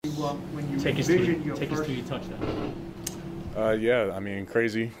when you Take us envisioned your to first? your touchdown. Yeah, I mean,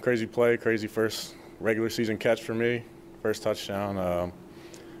 crazy play, crazy first regular season catch for me, first touchdown.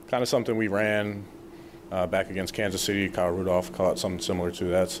 Kind of something we ran back against Kansas City. Kyle Rudolph caught something similar to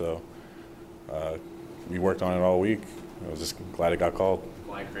that, so we worked on it all week. I was just glad it got called.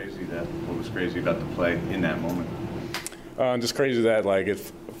 Why crazy that? What was crazy about the play in that moment? Just crazy that, like, it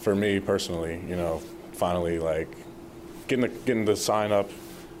for me personally, you know, finally, like, getting the sign up,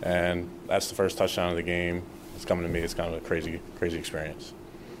 and that's the first touchdown of the game. It's coming to me. It's kind of a crazy experience.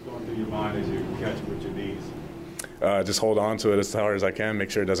 What's going through your mind as you catch with your knees? Just hold on to it as hard as I can,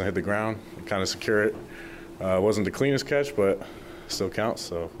 make sure it doesn't hit the ground, and kind of secure it. It wasn't the cleanest catch, but still counts,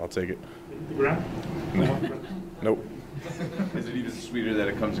 so I'll take it. The ground? Nope. Is it even sweeter that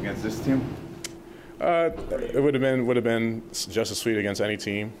it comes against this team? It would have been just as sweet against any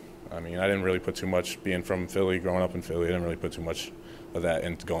team. I mean, I didn't really put too much, being from Philly, growing up in Philly, I didn't really put too much of that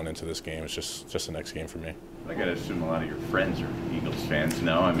into going into this game. It's just the next game for me. I gotta assume a lot of your friends are Eagles fans.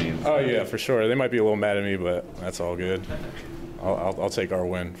 No, I mean. Oh yeah, for sure. They might be a little mad at me, but that's all good. I'll take our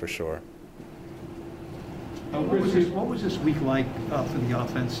win for sure. What was this week like for the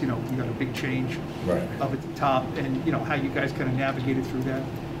offense? You know, you got a big change up at the top, and you know how you guys kind of navigated through that.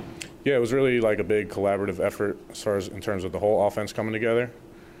 Yeah, it was really like a big collaborative effort as far as in terms of the whole offense coming together.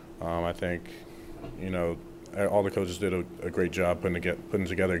 I think, you know, all the coaches did a great job putting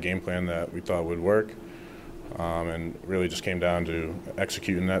together a game plan that we thought would work, and really just came down to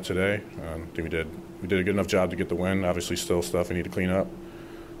executing that today. I think we did a good enough job to get the win. Obviously, still stuff we need to clean up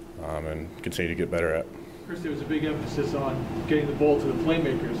and continue to get better at. Chris, there was a big emphasis on getting the ball to the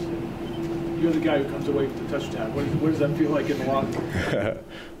playmakers. You're the guy who comes away with the touchdown. What does that feel like in the locker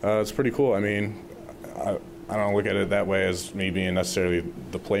room? It's pretty cool. I mean, I don't look at it that way as me being necessarily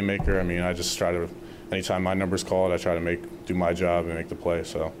the playmaker. I mean, I just try to, anytime my number's called, I try to do my job and make the play.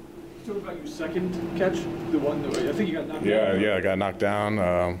 So. Talk about your second catch, the one that I think you got knocked down. Yeah, I got knocked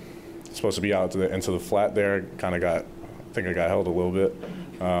down. Supposed to be out into the flat there. Kind of I think I got held a little bit.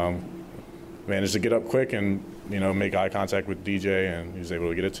 Managed to get up quick and, you know, make eye contact with DJ, and he was able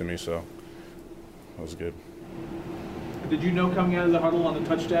to get it to me. So that was good. Did you know coming out of the huddle on the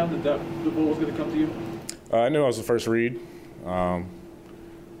touchdown that the ball was going to come to you? I knew I was the first read,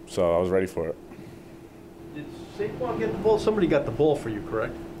 so I was ready for it. Did Saquon get the ball? Somebody got the ball for you,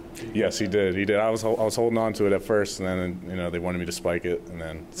 correct? Yes, he did. He did. I was holding on to it at first, and then, you know, they wanted me to spike it, and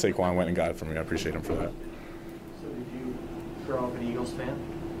then Saquon went and got it for me. I appreciate him for that. So did you grow up an Eagles fan?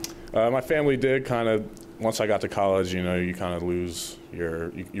 My family did kind of. Once I got to college, you know, you kind of lose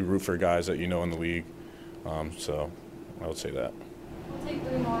you root for guys that you know in the league. So I would say that. We'll take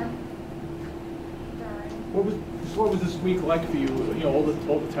 3 more. What was this week like for you? You know,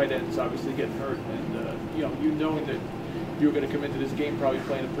 all the tight ends obviously getting hurt, and you know, you knowing that you were going to come into this game probably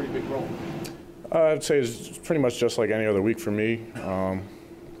playing a pretty big role. I'd say it's pretty much just like any other week for me. I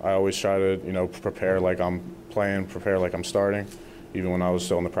always try to, you know, prepare like I'm playing, prepare like I'm starting, even when I was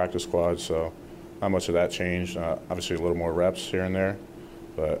still in the practice squad. So not much of that changed. Obviously, a little more reps here and there,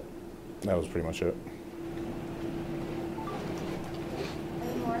 but that was pretty much it.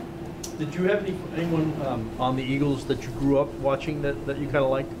 Did you have anyone on the Eagles that you grew up watching that you kind of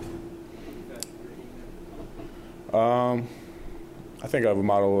liked? I think I would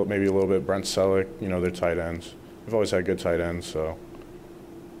model maybe a little bit Brent Selleck. You know, they're tight ends. We've always had good tight ends, so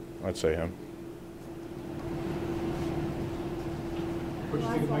I'd say him. What did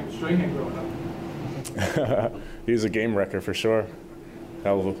you think of Mike Strahan growing up? He's a game wrecker for sure.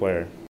 Hell of a player.